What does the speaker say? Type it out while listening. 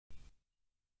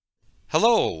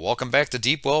Hello, welcome back to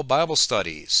Deep Well Bible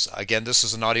Studies. Again, this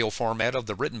is an audio format of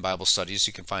the written Bible studies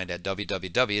you can find at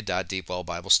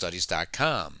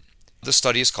www.deepwellbiblestudies.com. The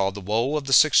study is called The Woe of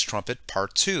the Sixth Trumpet,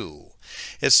 Part 2.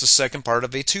 It's the second part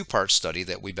of a two-part study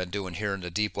that we've been doing here in the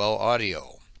Deep Well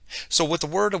audio. So with the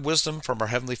word of wisdom from our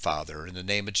Heavenly Father, in the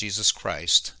name of Jesus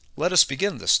Christ, let us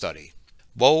begin this study.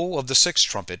 Woe of the Sixth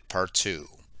Trumpet, Part 2.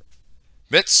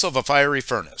 Midst of a fiery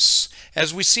furnace.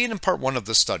 As we seen in part 1 of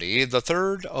the study, the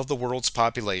third of the world's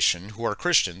population, who are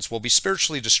Christians, will be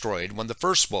spiritually destroyed when the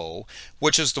first woe,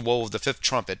 which is the woe of the fifth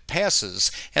trumpet,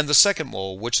 passes, and the second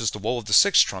woe, which is the woe of the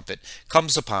sixth trumpet,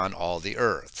 comes upon all the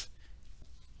earth.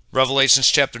 Revelations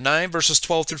chapter 9, verses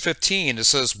 12 through 15, it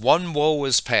says, One woe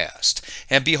is past,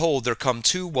 and behold, there come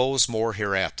two woes more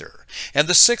hereafter. And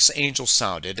the sixth angel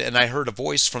sounded, and I heard a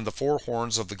voice from the four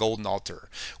horns of the golden altar,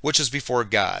 which is before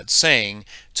God, saying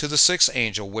to the sixth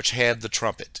angel which had the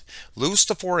trumpet, Loose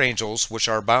the four angels which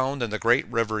are bound in the great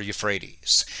river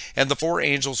Euphrates. And the four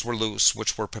angels were loose,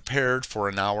 which were prepared for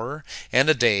an hour, and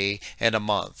a day, and a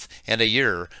month, and a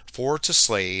year, for to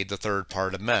slay the third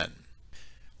part of men.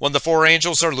 When the four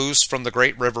angels are loosed from the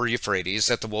great river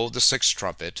Euphrates at the woe of the sixth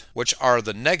trumpet, which are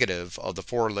the negative of the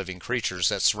four living creatures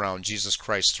that surround Jesus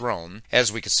Christ's throne,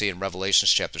 as we can see in Revelation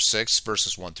chapter 6,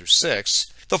 verses 1 through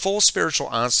 6, the full spiritual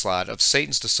onslaught of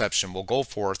Satan's deception will go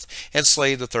forth and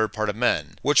slay the third part of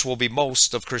men, which will be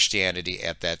most of Christianity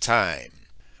at that time.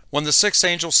 When the sixth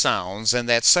angel sounds and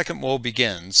that second woe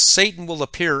begins, Satan will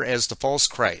appear as the false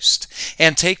Christ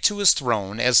and take to his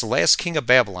throne as the last king of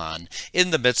Babylon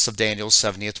in the midst of Daniel's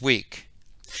 70th week.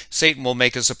 Satan will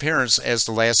make his appearance as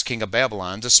the last king of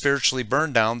Babylon to spiritually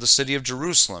burn down the city of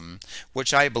Jerusalem,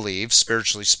 which I believe,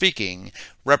 spiritually speaking,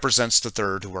 represents the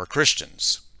third who are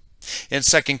Christians. In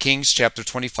 2 Kings chapter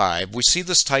 25, we see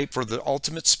this type for the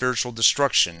ultimate spiritual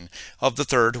destruction of the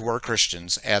third who are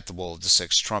Christians at the woe of the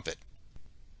sixth trumpet.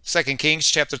 2 Kings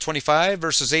chapter 25,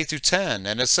 verses 8 through 10,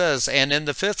 and it says, And in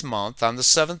the 5th month, on the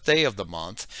 7th day of the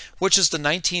month, which is the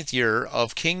 19th year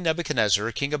of King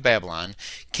Nebuchadnezzar, king of Babylon,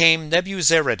 came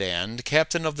Nebuzaradan,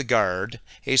 captain of the guard,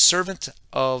 a servant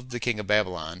of the king of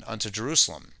Babylon, unto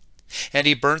Jerusalem. And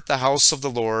he burnt the house of the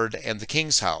Lord, and the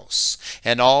king's house,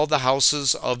 and all the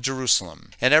houses of Jerusalem,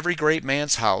 and every great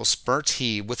man's house burnt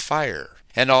he with fire.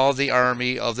 And all the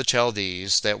army of the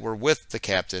Chaldees that were with the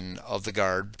captain of the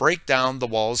guard brake down the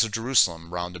walls of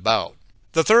Jerusalem round about.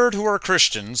 The third who are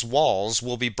Christians' walls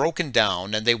will be broken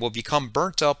down, and they will become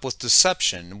burnt up with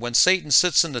deception when Satan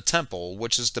sits in the temple,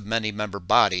 which is the many-membered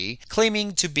body,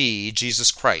 claiming to be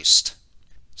Jesus Christ.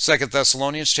 2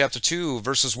 Thessalonians chapter 2,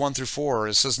 verses 1 through 4,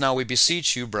 it says, Now we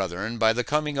beseech you, brethren, by the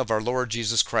coming of our Lord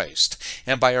Jesus Christ,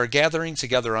 and by our gathering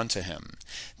together unto him,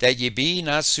 that ye be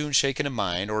not soon shaken in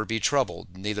mind, or be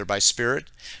troubled, neither by spirit,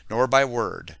 nor by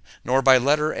word, nor by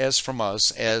letter as from us,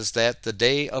 as that the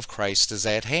day of Christ is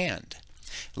at hand.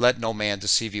 Let no man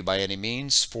deceive you by any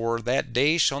means, for that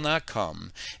day shall not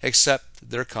come, except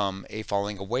there come a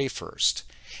falling away first,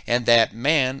 and that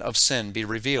man of sin be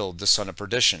revealed, the son of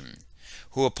perdition,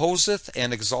 who opposeth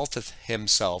and exalteth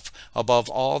himself above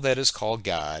all that is called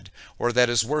God, or that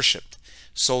is worshipped,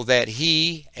 so that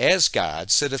he, as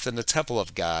God, sitteth in the temple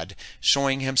of God,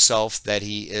 showing himself that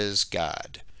he is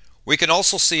God. We can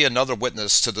also see another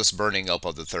witness to this burning up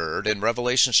of the third in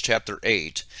Revelation chapter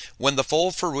 8, when the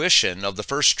full fruition of the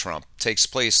first trump takes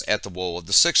place at the woe of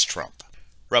the sixth trump.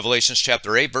 Revelation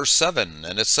chapter 8, verse 7,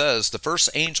 and it says, The first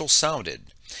angel sounded,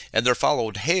 and there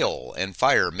followed hail and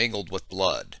fire mingled with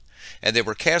blood. And they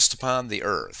were cast upon the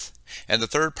earth, and the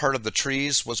third part of the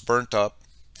trees was burnt up,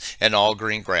 and all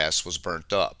green grass was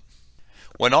burnt up.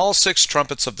 When all six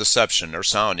trumpets of deception are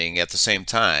sounding at the same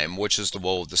time, which is the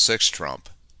woe of the sixth trump,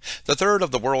 the third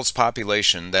of the world's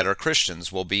population that are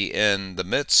Christians will be in the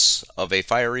midst of a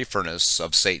fiery furnace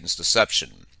of Satan's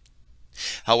deception.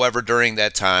 However, during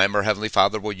that time, our Heavenly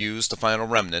Father will use the final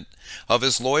remnant of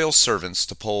his loyal servants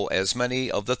to pull as many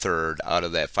of the third out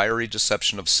of that fiery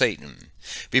deception of Satan,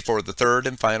 before the third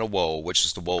and final woe, which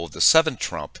is the woe of the seventh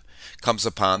trump, comes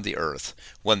upon the earth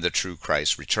when the true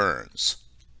Christ returns.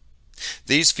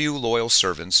 These few loyal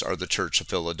servants are the church of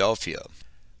Philadelphia.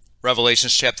 Revelation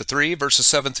chapter 3, verses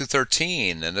 7 through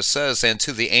 13, and it says, And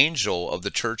to the angel of the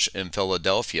church in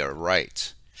Philadelphia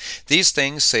write, These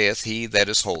things saith he that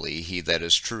is holy, he that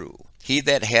is true, he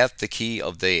that hath the key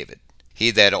of David, he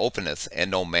that openeth,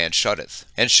 and no man shutteth,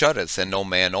 and shutteth, and no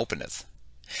man openeth.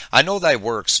 I know thy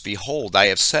works, behold, I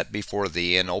have set before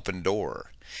thee an open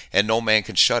door, and no man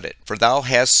can shut it. For thou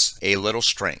hast a little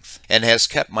strength, and hast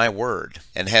kept my word,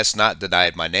 and hast not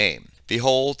denied my name.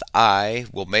 Behold, I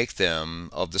will make them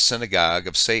of the synagogue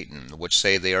of Satan, which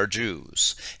say they are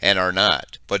Jews, and are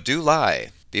not, but do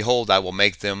lie. Behold, I will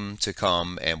make them to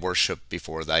come and worship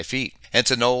before thy feet, and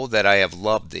to know that I have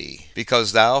loved thee.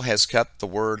 Because thou hast kept the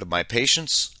word of my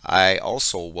patience, I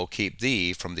also will keep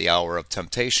thee from the hour of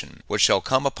temptation, which shall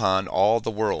come upon all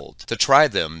the world, to try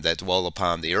them that dwell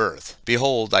upon the earth.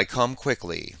 Behold, I come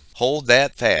quickly. Hold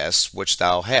that fast which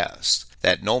thou hast,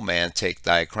 that no man take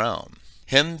thy crown.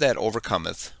 Him that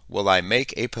overcometh will I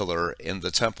make a pillar in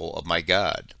the temple of my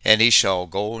God, and he shall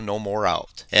go no more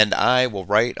out. And I will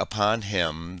write upon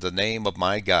him the name of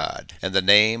my God, and the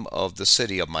name of the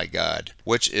city of my God,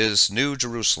 which is New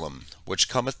Jerusalem, which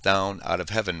cometh down out of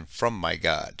heaven from my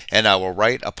God. And I will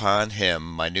write upon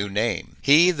him my new name.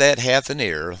 He that hath an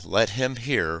ear, let him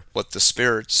hear what the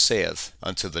Spirit saith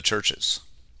unto the churches.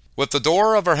 With the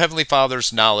door of our Heavenly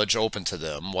Father's knowledge open to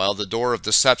them, while the door of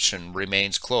deception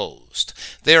remains closed,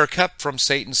 they are kept from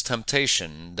Satan's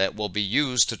temptation that will be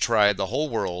used to try the whole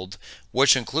world,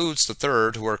 which includes the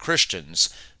third who are Christians,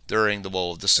 during the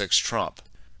woe of the sixth trump.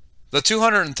 The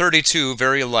 232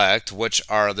 very elect, which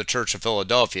are the Church of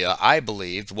Philadelphia, I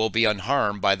believe, will be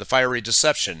unharmed by the fiery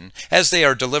deception, as they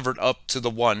are delivered up to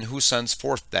the one who sends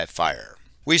forth that fire.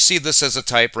 We see this as a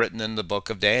type written in the book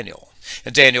of Daniel.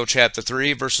 In Daniel chapter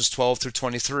 3, verses 12 through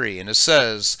 23, and it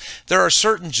says, There are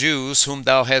certain Jews whom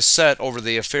thou hast set over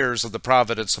the affairs of the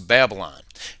province of Babylon,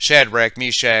 Shadrach,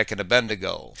 Meshach, and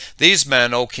Abednego. These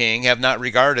men, O king, have not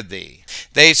regarded thee.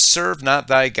 They serve not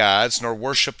thy gods, nor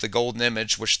worship the golden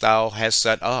image which thou hast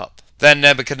set up. Then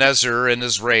Nebuchadnezzar, in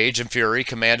his rage and fury,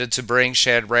 commanded to bring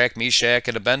Shadrach, Meshach,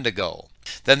 and Abednego.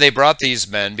 Then they brought these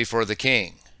men before the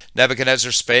king.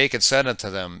 Nebuchadnezzar spake and said unto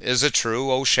them, Is it true,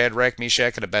 O Shadrach,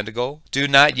 Meshach, and Abednego? Do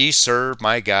not ye serve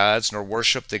my gods, nor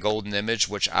worship the golden image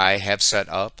which I have set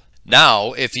up?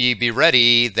 Now, if ye be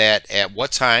ready, that at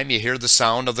what time ye hear the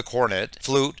sound of the cornet,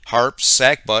 flute, harp,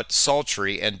 sackbut,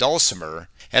 psaltery, and dulcimer,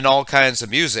 and all kinds of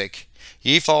music,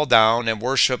 ye fall down and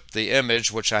worship the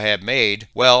image which I have made,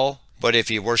 well, but if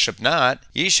ye worship not,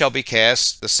 ye shall be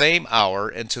cast the same hour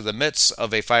into the midst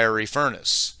of a fiery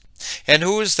furnace. And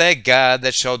who is that God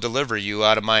that shall deliver you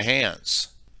out of my hands?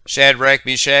 Shadrach,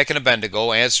 Meshach, and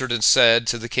Abednego answered and said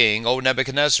to the king, O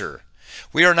Nebuchadnezzar,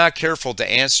 we are not careful to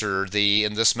answer thee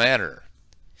in this matter.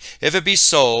 If it be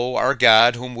so, our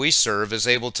God whom we serve is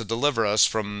able to deliver us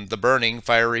from the burning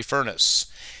fiery furnace,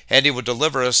 and he will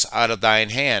deliver us out of thine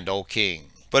hand, O king.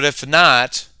 But if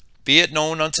not, be it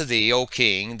known unto thee, O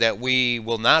king, that we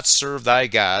will not serve thy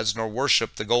gods, nor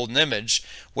worship the golden image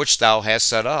which thou hast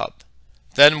set up.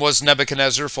 Then was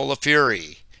Nebuchadnezzar full of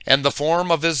fury, and the form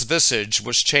of his visage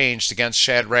was changed against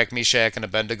Shadrach, Meshach, and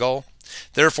Abednego.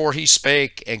 Therefore he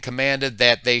spake and commanded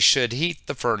that they should heat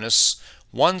the furnace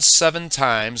 17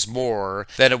 times more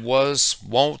than it was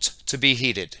wont to be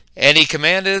heated. And he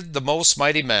commanded the most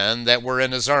mighty men that were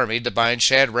in his army to bind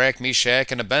Shadrach,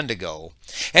 Meshach, and Abednego,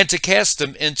 and to cast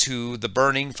them into the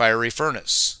burning fiery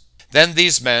furnace. Then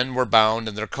these men were bound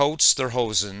in their coats, their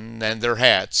hosen, and their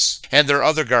hats, and their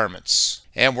other garments,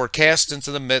 and were cast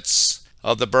into the midst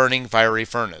of the burning fiery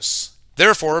furnace.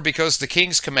 Therefore, because the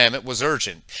king's commandment was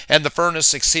urgent, and the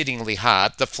furnace exceedingly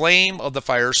hot, the flame of the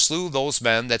fire slew those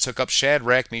men that took up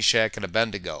Shadrach, Meshach, and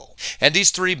Abednego. And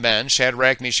these 3 men,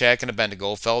 Shadrach, Meshach, and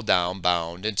Abednego, fell down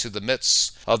bound into the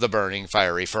midst of the burning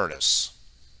fiery furnace.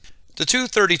 The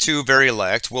 232 very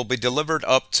elect will be delivered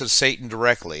up to Satan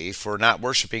directly for not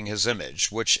worshiping his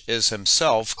image, which is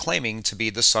himself claiming to be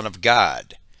the Son of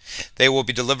God. They will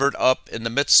be delivered up in the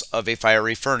midst of a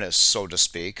fiery furnace, so to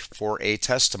speak, for a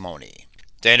testimony.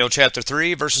 Daniel chapter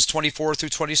 3, verses 24 through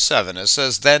 27, it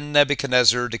says, Then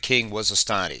Nebuchadnezzar the king was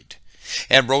astonished,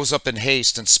 and rose up in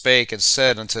haste, and spake and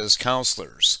said unto his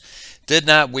counselors, Did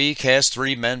not we cast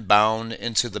 3 men bound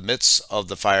into the midst of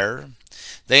the fire?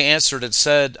 They answered and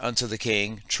said unto the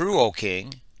king, True, O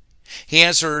king. He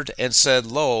answered and said,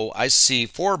 Lo, I see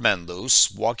 4 men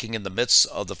loose, walking in the midst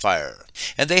of the fire,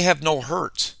 and they have no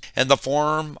hurt, and the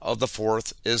form of the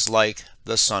 4th is like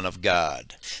the Son of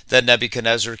God. Then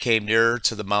Nebuchadnezzar came near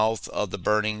to the mouth of the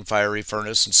burning fiery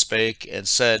furnace, and spake and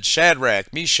said,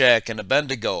 Shadrach, Meshach, and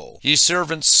Abednego, ye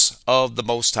servants of the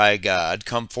Most High God,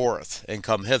 come forth, and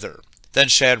come hither. Then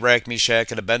Shadrach,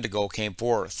 Meshach, and Abednego came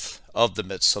forth of the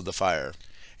midst of the fire.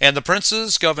 And the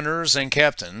princes, governors, and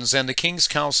captains, and the king's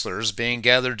counselors, being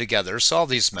gathered together, saw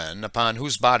these men, upon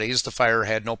whose bodies the fire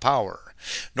had no power,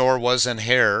 nor was an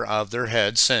hair of their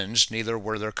head singed, neither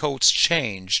were their coats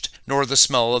changed, nor the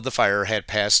smell of the fire had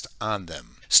passed on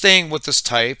them. Staying with this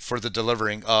type for the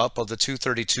delivering up of the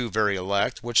 232 very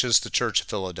elect, which is the Church of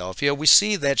Philadelphia, we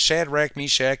see that Shadrach,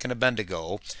 Meshach, and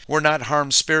Abednego were not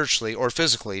harmed spiritually or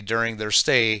physically during their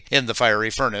stay in the fiery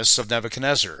furnace of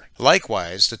Nebuchadnezzar.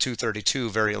 Likewise, the 232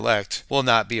 very elect will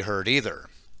not be hurt either.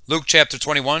 Luke chapter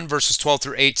 21, verses 12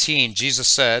 through 18, Jesus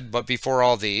said, "But before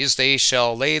all these, they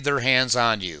shall lay their hands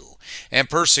on you, and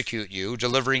persecute you,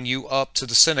 delivering you up to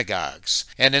the synagogues,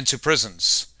 and into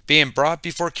prisons, being brought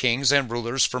before kings and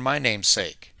rulers for my name's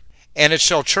sake. And it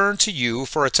shall turn to you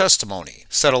for a testimony.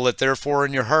 Settle it therefore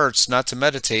in your hearts not to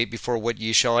meditate before what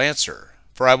ye shall answer.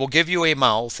 For I will give you a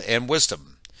mouth and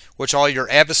wisdom, which all your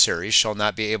adversaries shall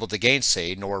not be able to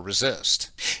gainsay nor resist.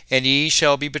 And ye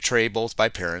shall be betrayed both by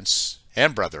parents,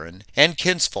 and brethren, and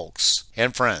kinsfolks,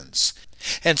 and friends.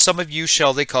 And some of you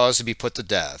shall they cause to be put to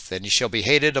death, and ye shall be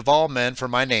hated of all men for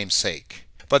my name's sake.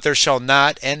 But there shall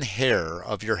not an hair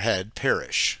of your head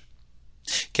perish."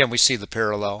 Can we see the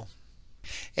parallel?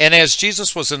 And as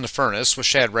Jesus was in the furnace with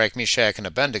Shadrach, Meshach, and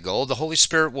Abednego, the Holy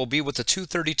Spirit will be with the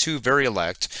 232 very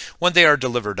elect when they are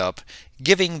delivered up,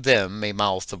 giving them a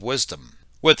mouth of wisdom.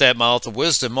 With that mouth of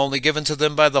wisdom only given to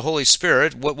them by the Holy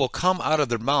Spirit, what will come out of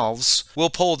their mouths will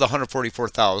pull the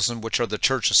 144,000, which are the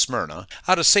church of Smyrna,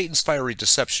 out of Satan's fiery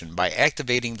deception by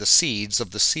activating the seeds of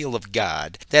the seal of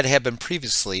God that had been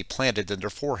previously planted in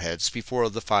their foreheads before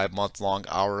the 5-month-long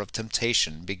hour of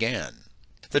temptation began.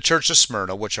 The church of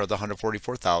Smyrna, which are the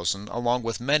 144,000, along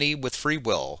with many with free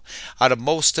will, out of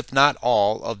most if not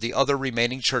all of the other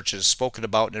remaining churches spoken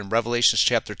about in Revelations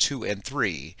chapter 2 and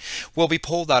 3, will be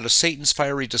pulled out of Satan's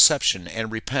fiery deception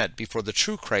and repent before the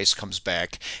true Christ comes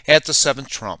back at the 7th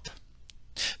trump.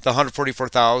 The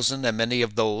 144,000 and many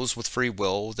of those with free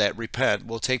will that repent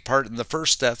will take part in the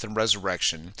first death and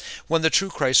resurrection when the true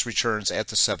Christ returns at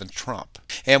the 7th trump,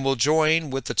 and will join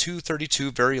with the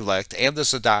 232 very elect and the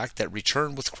Zadok that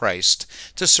return with Christ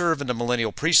to serve in the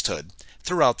millennial priesthood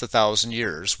throughout the 1,000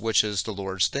 years, which is the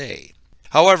Lord's day.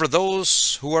 However,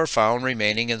 those who are found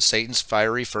remaining in Satan's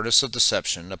fiery furnace of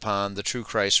deception upon the true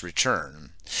Christ's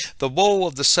return, the woe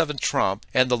of the 7th trump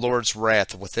and the Lord's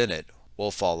wrath within it will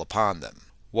fall upon them.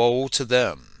 Woe to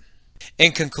them.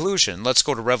 In conclusion, let's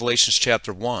go to Revelations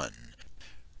chapter 1.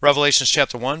 Revelations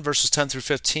chapter 1, verses 10 through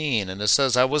 15, and it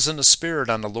says, "I was in the Spirit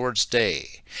on the Lord's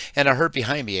day, and I heard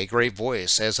behind me a great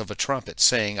voice as of a trumpet,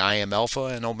 saying, I am Alpha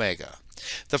and Omega,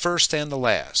 the first and the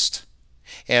last.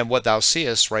 And what thou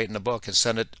seest write in the book, and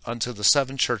send it unto the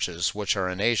 7 churches which are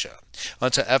in Asia,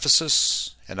 unto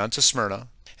Ephesus, and unto Smyrna,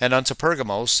 and unto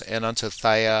Pergamos, and unto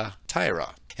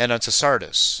Thyatira, and unto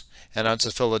Sardis, and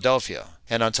unto Philadelphia,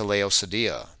 and unto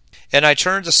Laodicea. And I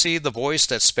turned to see the voice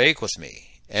that spake with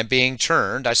me. And being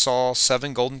turned, I saw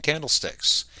 7 golden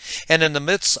candlesticks. And in the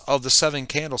midst of the 7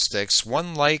 candlesticks,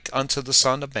 one like unto the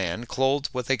Son of Man,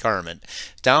 clothed with a garment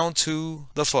down to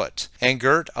the foot, and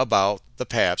girt about the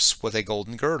paps with a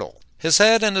golden girdle. His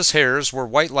head and his hairs were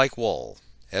white like wool,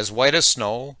 as white as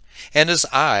snow, and his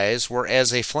eyes were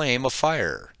as a flame of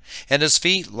fire, and his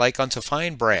feet like unto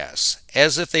fine brass,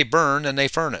 as if they burn in a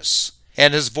furnace,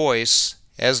 and his voice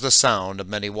as the sound of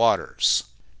many waters."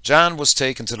 John was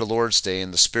taken to the Lord's day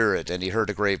in the Spirit, and he heard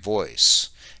a great voice,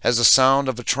 as the sound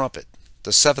of a trumpet,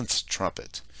 the 7th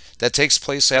trumpet, that takes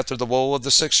place after the woe of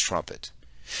the 6th trumpet.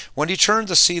 When he turned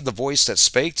to see the voice that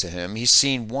spake to him, he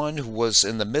seen one who was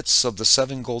in the midst of the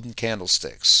 7 golden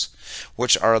candlesticks,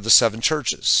 which are the 7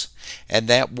 churches, and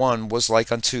that one was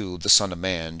like unto the Son of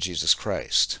Man, Jesus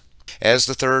Christ. As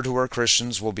the third, who are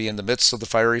Christians, will be in the midst of the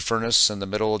fiery furnace in the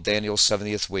middle of Daniel's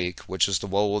 70th week, which is the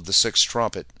woe of the 6th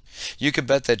trumpet, you can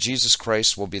bet that Jesus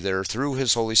Christ will be there through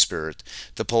his Holy Spirit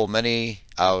to pull many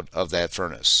out of that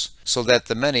furnace, so that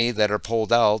the many that are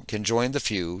pulled out can join the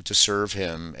few to serve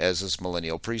him as his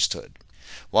millennial priesthood.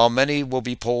 While many will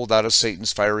be pulled out of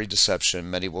Satan's fiery deception,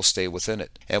 many will stay within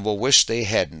it, and will wish they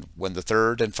hadn't when the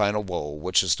third and final woe,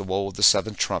 which is the woe of the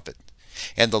 7th trumpet,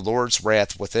 and the Lord's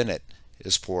wrath within it,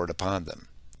 is poured upon them.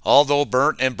 Although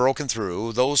burnt and broken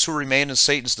through, those who remain in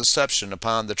Satan's deception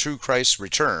upon the true Christ's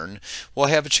return will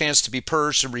have a chance to be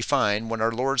purged and refined when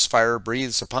our Lord's fire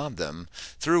breathes upon them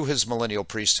through his millennial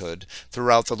priesthood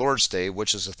throughout the Lord's day,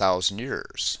 which is 1,000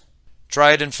 years.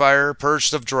 Tried in fire,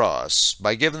 purged of dross,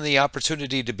 by giving the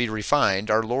opportunity to be refined,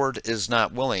 our Lord is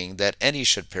not willing that any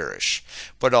should perish,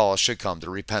 but all should come to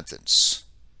repentance.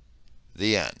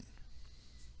 The end.